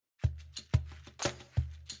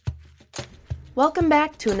Welcome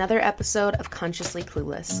back to another episode of Consciously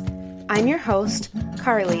Clueless. I'm your host,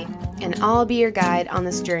 Carly, and I'll be your guide on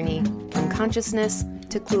this journey from consciousness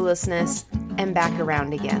to cluelessness and back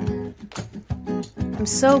around again. I'm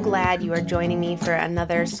so glad you are joining me for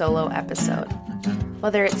another solo episode.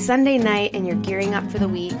 Whether it's Sunday night and you're gearing up for the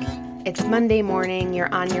week, it's Monday morning,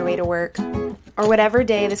 you're on your way to work, or whatever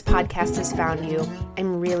day this podcast has found you,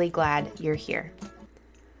 I'm really glad you're here.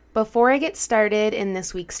 Before I get started in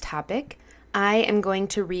this week's topic, I am going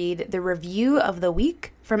to read the review of the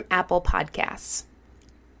week from Apple Podcasts.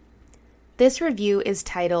 This review is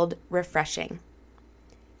titled Refreshing.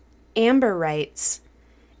 Amber writes,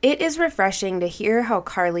 "It is refreshing to hear how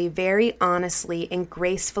Carly very honestly and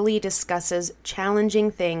gracefully discusses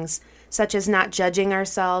challenging things such as not judging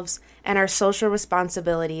ourselves and our social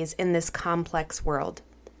responsibilities in this complex world.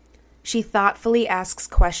 She thoughtfully asks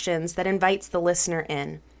questions that invites the listener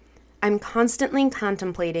in. I'm constantly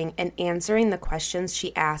contemplating and answering the questions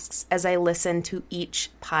she asks as I listen to each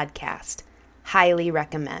podcast. Highly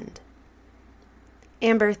recommend."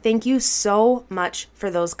 Amber, thank you so much for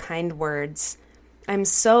those kind words. I'm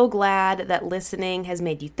so glad that listening has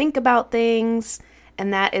made you think about things,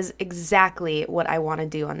 and that is exactly what I want to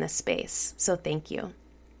do on this space, so thank you.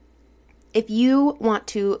 If you want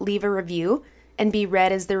to leave a review and be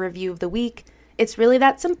read as the review of the week, it's really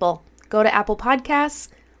that simple. Go to Apple Podcasts,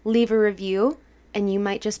 leave a review, and you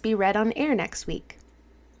might just be read on air next week.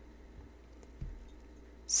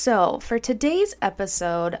 So, for today's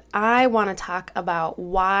episode, I want to talk about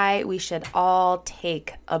why we should all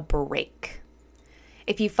take a break.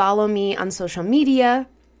 If you follow me on social media,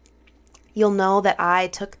 you'll know that I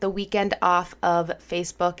took the weekend off of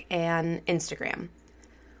Facebook and Instagram,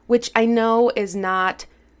 which I know is not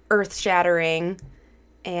earth-shattering,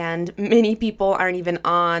 and many people aren't even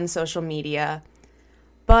on social media.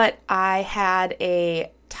 But I had a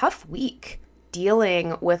tough week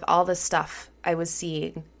dealing with all the stuff I was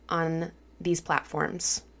seeing on these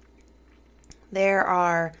platforms. There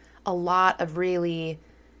are a lot of really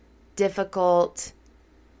difficult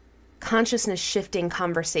consciousness shifting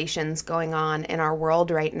conversations going on in our world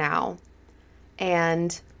right now.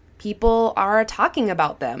 And people are talking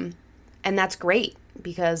about them. And that's great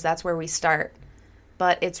because that's where we start.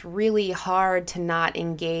 But it's really hard to not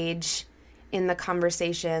engage in the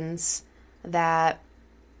conversations that,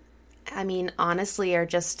 honestly are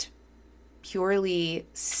just purely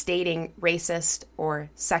stating racist or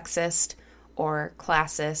sexist or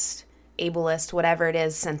classist, ableist, whatever it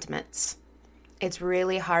is, sentiments. It's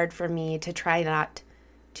really hard for me to try not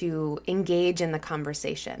to engage in the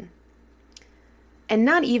conversation. And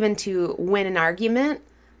not even to win an argument,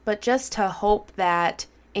 but just to hope that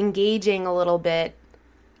engaging a little bit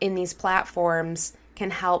in these platforms can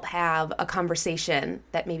help have a conversation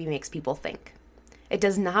that maybe makes people think. It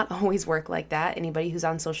does not always work like that. Anybody who's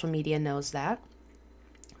on social media knows that.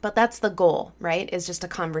 But that's the goal, right? Is just a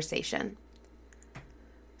conversation.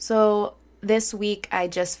 So this week I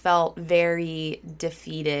just felt very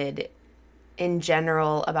defeated in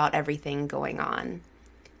general about everything going on.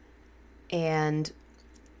 And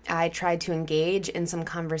I tried to engage in some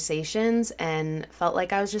conversations and felt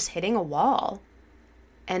like I was just hitting a wall.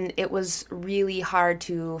 And it was really hard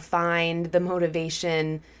to find the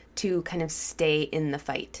motivation to kind of stay in the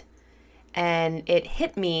fight. And it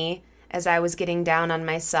hit me as I was getting down on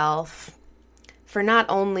myself for not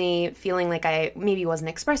only feeling like I maybe wasn't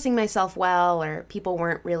expressing myself well, or people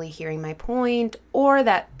weren't really hearing my point, or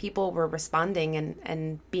that people were responding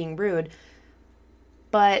and being rude,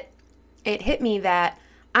 but it hit me that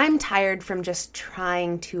I'm tired from just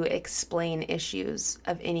trying to explain issues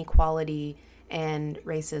of inequality and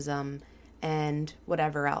racism and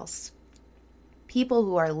whatever else. People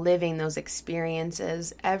who are living those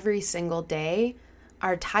experiences every single day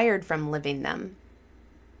are tired from living them.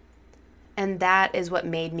 And that is what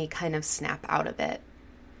made me kind of snap out of it.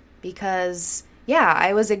 Because, yeah,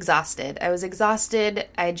 I was exhausted.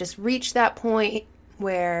 I just reached that point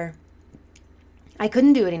where I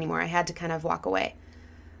couldn't do it anymore. I had to kind of walk away.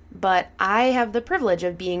 But I have the privilege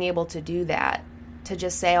of being able to do that. To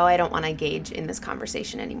just say, I don't want to engage in this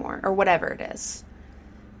conversation anymore, or whatever it is.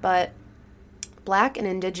 But Black and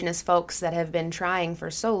Indigenous folks that have been trying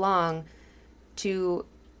for so long to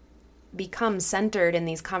become centered in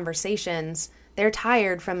these conversations, they're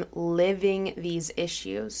tired from living these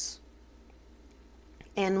issues.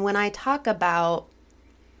 And when I talk about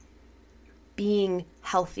being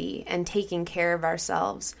healthy and taking care of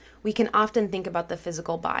ourselves, we can often think about the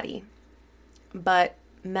physical body. But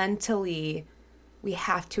mentally, we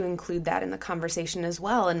have to include that in the conversation as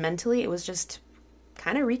well. And mentally, it was just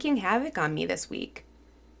kind of wreaking havoc on me this week.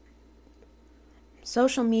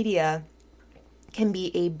 Social media can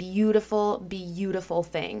be a beautiful, beautiful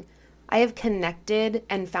thing. I have connected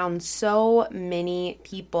and found so many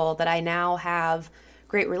people that I now have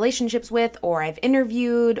great relationships with, or I've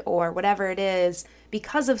interviewed, or whatever it is,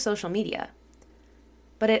 because of social media.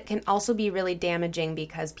 But it can also be really damaging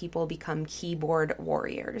because people become keyboard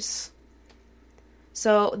warriors.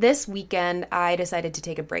 So this weekend, I decided to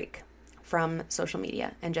take a break from social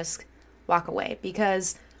media and just walk away,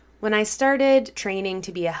 because when I started training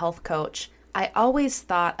to be a health coach, I always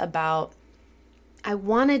thought about, I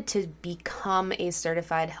wanted to become a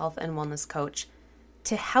certified health and wellness coach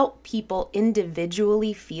to help people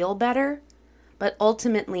individually feel better, but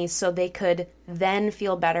ultimately so they could then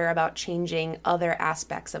feel better about changing other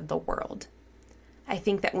aspects of the world. I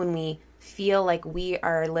think that when we feel like we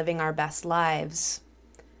are living our best lives,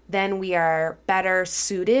 then we are better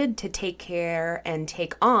suited to take care and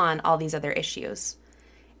take on all these other issues.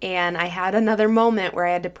 And I had another moment where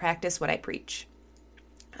I had to practice what I preach.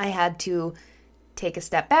 I had to take a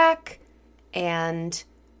step back and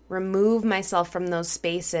remove myself from those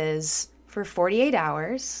spaces for 48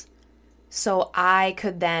 hours so I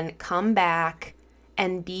could then come back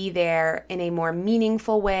and be there in a more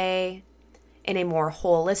meaningful way, in a more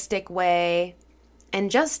holistic way,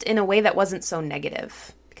 and just in a way that wasn't so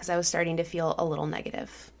negative, because I was starting to feel a little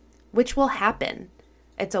negative, which will happen.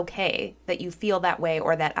 It's okay that you feel that way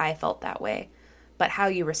or that I felt that way, but how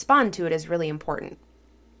you respond to it is really important.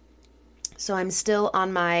 So I'm still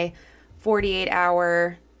on my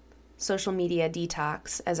 48-hour social media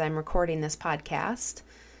detox as I'm recording this podcast.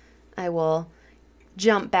 I will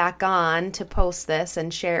jump back on to post this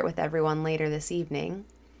and share it with everyone later this evening.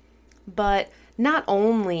 But not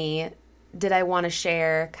only did I want to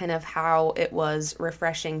share kind of how it was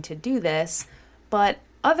refreshing to do this, but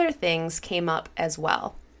other things came up as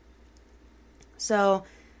well. So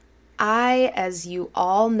I, as you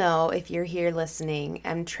all know, if you're here listening,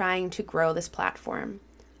 am trying to grow this platform.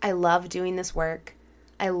 I love doing this work.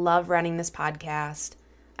 I love running this podcast.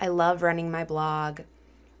 I love running my blog.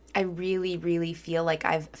 I really, really feel like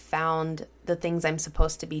I've found the things I'm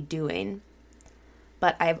supposed to be doing.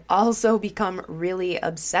 But I've also become really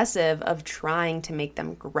obsessive of trying to make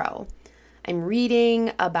them grow. I'm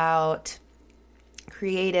reading about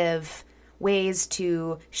creative ways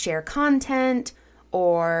to share content,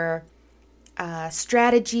 or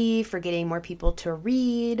strategy for getting more people to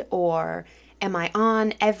read, or am I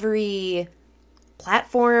on every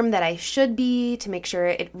platform that I should be to make sure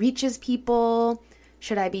it reaches people?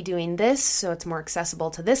 Should I be doing this so it's more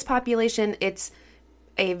accessible to this population? It's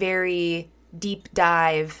a very deep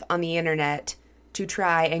dive on the internet to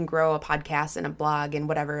try and grow a podcast and a blog and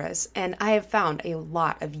whatever it is. And I have found a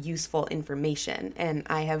lot of useful information, and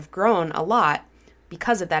I have grown a lot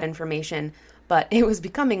because of that information, but it was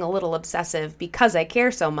becoming a little obsessive because I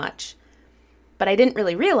care so much. But I didn't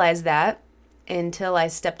really realize that until I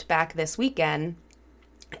stepped back this weekend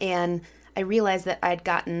and I realized that I'd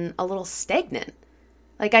gotten a little stagnant.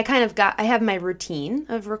 Like I have my routine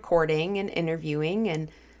of recording and interviewing, and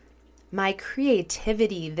my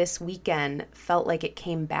creativity this weekend felt like it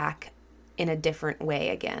came back in a different way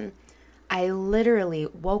again. I literally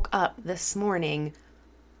woke up this morning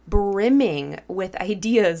brimming with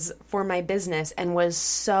ideas for my business and was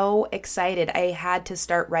so excited. I had to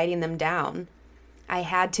start writing them down. I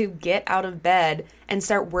had to get out of bed and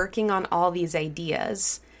start working on all these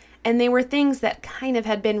ideas. And they were things that kind of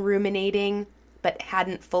had been ruminating but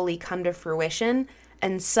hadn't fully come to fruition.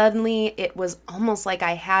 And suddenly it was almost like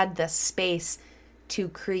I had the space to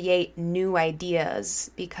create new ideas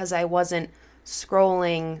because I wasn't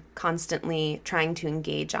scrolling constantly trying to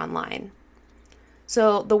engage online.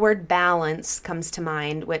 So the word balance comes to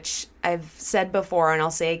mind, which I've said before and I'll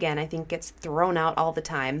say again, I think gets thrown out all the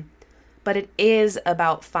time. But it is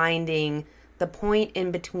about finding the point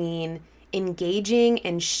in between engaging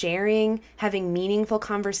and sharing, having meaningful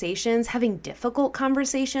conversations, having difficult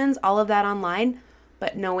conversations, all of that online,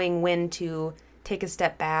 but knowing when to take a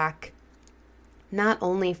step back, not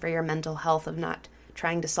only for your mental health of not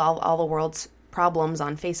trying to solve all the world's problems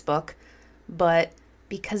on Facebook, but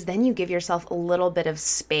because then you give yourself a little bit of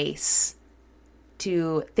space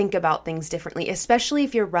to think about things differently, especially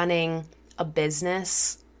if you're running a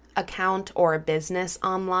business account or a business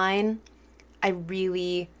online. I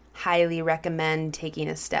really highly recommend taking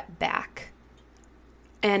a step back.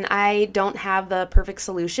 And I don't have the perfect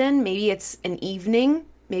solution. Maybe it's an evening,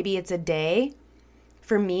 maybe it's a day.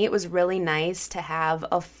 For me, it was really nice to have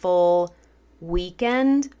a full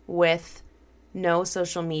weekend with no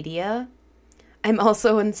social media. I'm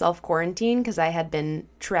also in self-quarantine because I had been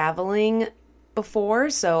traveling before,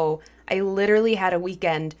 so I literally had a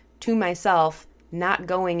weekend to myself, not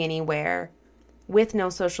going anywhere, with no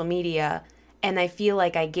social media, and I feel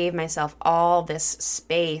like I gave myself all this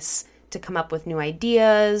space to come up with new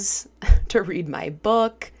ideas, to read my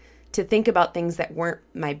book, to think about things that weren't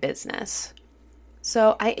my business.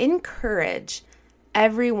 So I encourage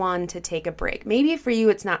everyone to take a break. Maybe for you,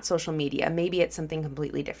 it's not social media. Maybe it's something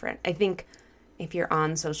completely different. I think if you're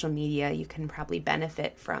on social media, you can probably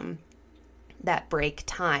benefit from that break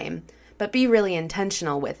time, but be really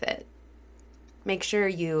intentional with it. Make sure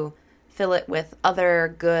you fill it with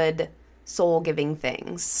other good soul-giving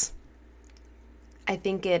things. I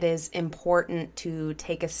think it is important to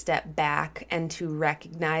take a step back and to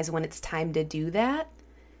recognize when it's time to do that.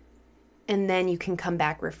 And then you can come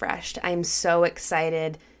back refreshed. I'm so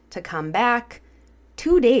excited to come back.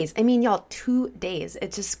 2 days. I mean, y'all, 2 days.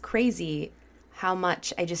 It's just crazy how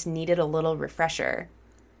much I just needed a little refresher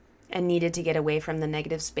and needed to get away from the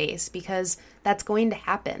negative space, because that's going to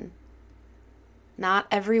happen. Not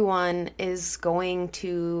everyone is going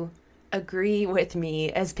to agree with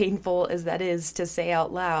me, as painful as that is to say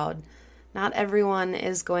out loud. Not everyone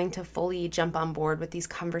is going to fully jump on board with these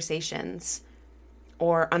conversations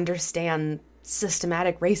or understand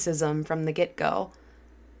systematic racism from the get-go.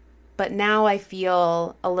 But now I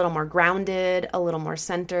feel a little more grounded, a little more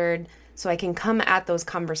centered, so I can come at those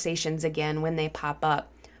conversations again when they pop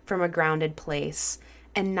up from a grounded place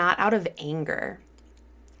and not out of anger.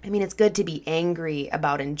 I mean, it's good to be angry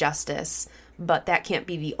about injustice, but that can't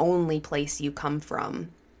be the only place you come from,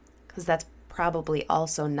 because that's probably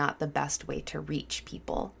also not the best way to reach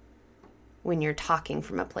people when you're talking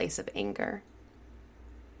from a place of anger.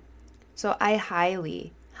 So I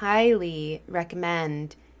highly, highly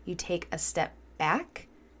recommend you take a step back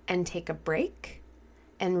and take a break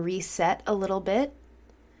and reset a little bit.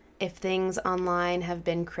 If things online have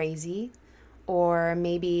been crazy, or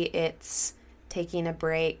maybe it's taking a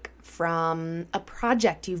break from a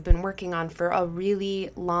project you've been working on for a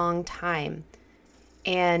really long time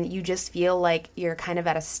and you just feel like you're kind of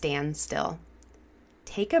at a standstill.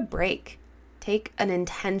 Take a break. Take an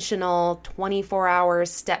intentional 24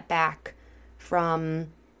 hours step back from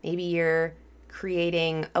maybe you're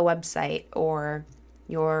creating a website, or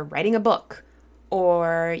you're writing a book,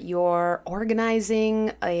 or you're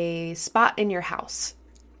organizing a spot in your house.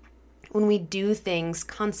 When we do things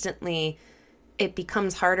constantly, it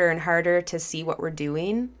becomes harder and harder to see what we're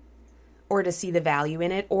doing, or to see the value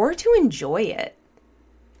in it, or to enjoy it.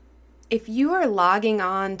 If you are logging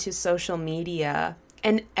on to social media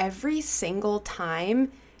and every single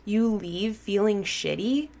time you leave feeling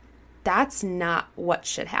shitty, that's not what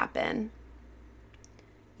should happen.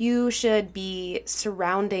 You should be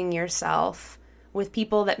surrounding yourself with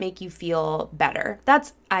people that make you feel better.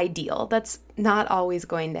 That's ideal. That's not always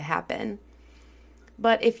going to happen.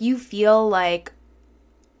 But if you feel like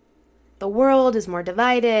the world is more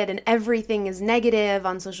divided and everything is negative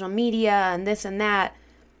on social media and this and that,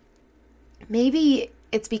 maybe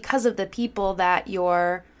it's because of the people that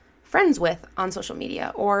you're friends with on social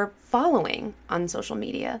media or following on social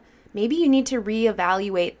media. Maybe you need to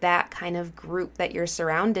reevaluate that kind of group that you're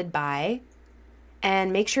surrounded by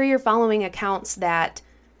and make sure you're following accounts that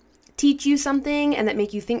teach you something and that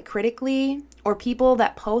make you think critically, or people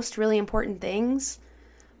that post really important things,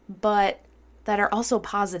 but that are also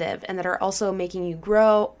positive and that are also making you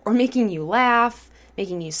grow or making you laugh,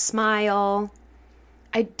 making you smile.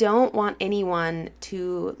 I don't want anyone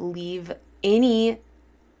to leave any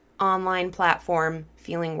online platform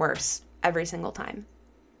feeling worse every single time.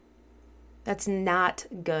 That's not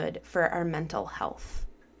good for our mental health,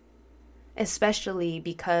 especially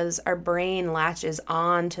because our brain latches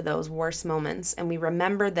on to those worst moments and we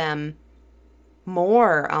remember them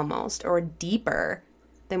more almost, or deeper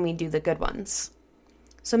than we do the good ones.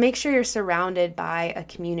 So make sure you're surrounded by a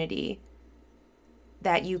community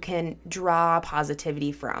that you can draw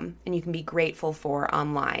positivity from and you can be grateful for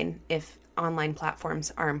online if online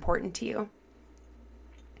platforms are important to you.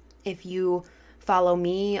 If you follow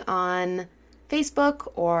me on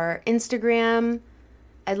Facebook or Instagram,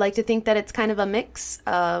 I'd like to think that it's kind of a mix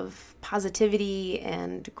of positivity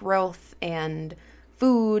and growth and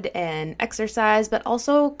food and exercise, but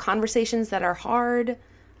also conversations that are hard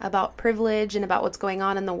about privilege and about what's going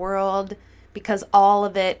on in the world, because all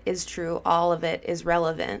of it is true, all of it is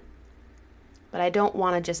relevant. But I don't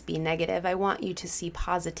want to just be negative. I want you to see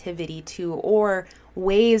positivity too, or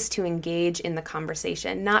ways to engage in the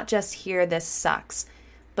conversation, not just hear this sucks,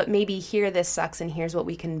 but maybe hear this sucks and here's what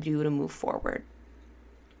we can do to move forward.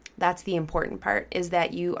 That's the important part, is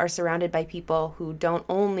that you are surrounded by people who don't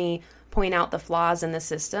only point out the flaws in the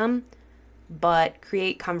system, but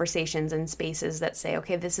create conversations and spaces that say,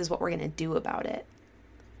 okay, this is what we're going to do about it.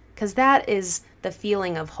 Because that is the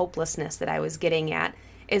feeling of hopelessness that I was getting at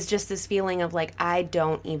is just this feeling of like, I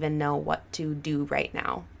don't even know what to do right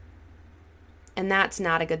now. And that's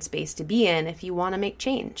not a good space to be in if you want to make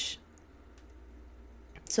change.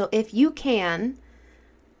 So if you can,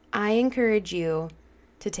 I encourage you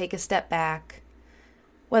to take a step back,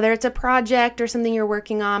 whether it's a project or something you're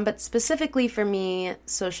working on, but specifically for me,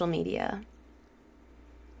 social media.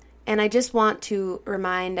 And I just want to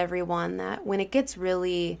remind everyone that when it gets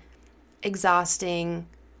really exhausting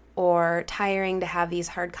or tiring to have these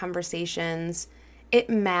hard conversations, it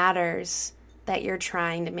matters that you're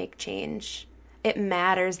trying to make change. It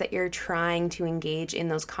matters that you're trying to engage in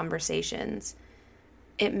those conversations.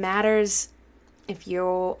 It matters if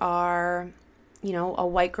you are, a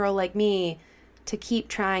white girl like me, to keep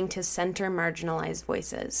trying to center marginalized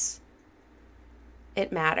voices.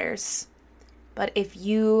 It matters. But if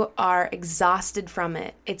you are exhausted from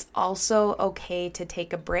it, it's also okay to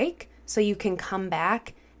take a break so you can come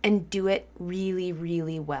back and do it really,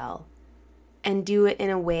 really well. And do it in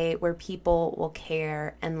a way where people will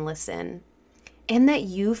care and listen. And that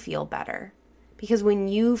you feel better. Because when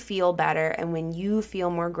you feel better and when you feel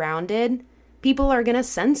more grounded, people are going to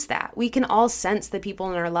sense that. We can all sense the people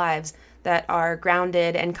in our lives that are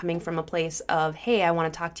grounded and coming from a place of, hey, I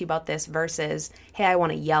want to talk to you about this versus, hey, I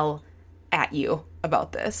want to yell at you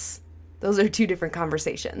about this. Those are two different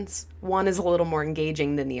conversations. One is a little more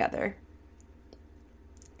engaging than the other.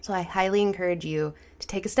 So I highly encourage you to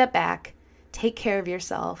take a step back, take care of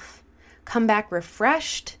yourself, come back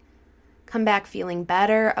refreshed, come back feeling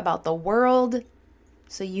better about the world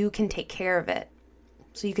so you can take care of it,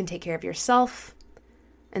 so you can take care of yourself,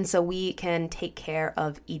 and so we can take care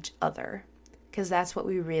of each other. Because that's what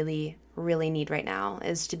we really, really need right now,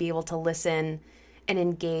 is to be able to listen and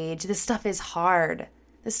engage. This stuff is hard.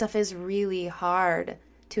 This stuff is really hard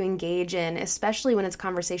to engage in, especially when it's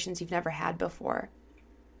conversations you've never had before.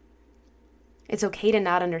 It's okay to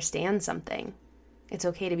not understand something. It's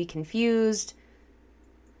okay to be confused,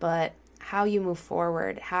 but how you move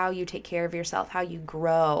forward, how you take care of yourself, how you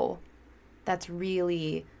grow, that's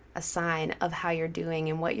really a sign of how you're doing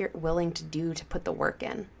and what you're willing to do to put the work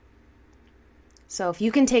in. So if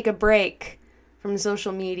you can take a break from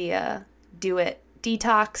social media, do it.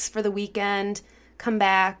 Detox for the weekend, come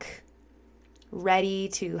back ready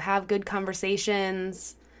to have good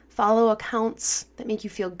conversations, follow accounts that make you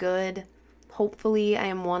feel good. Hopefully I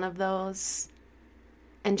am one of those.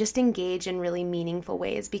 And just engage in really meaningful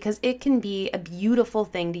ways, because it can be a beautiful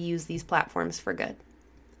thing to use these platforms for good.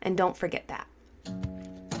 And don't forget that.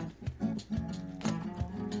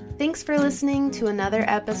 Thanks for listening to another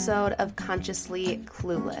episode of Consciously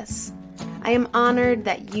Clueless. I am honored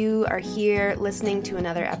that you are here listening to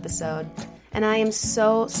another episode, and I am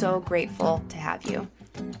so, so grateful to have you.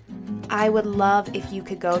 I would love if you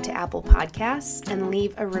could go to Apple Podcasts and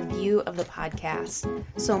leave a review of the podcast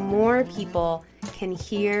so more people can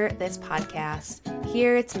hear this podcast,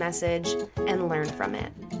 hear its message, and learn from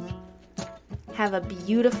it. Have a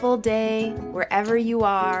beautiful day wherever you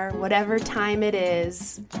are, whatever time it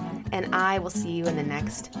is, and I will see you in the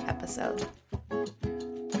next episode.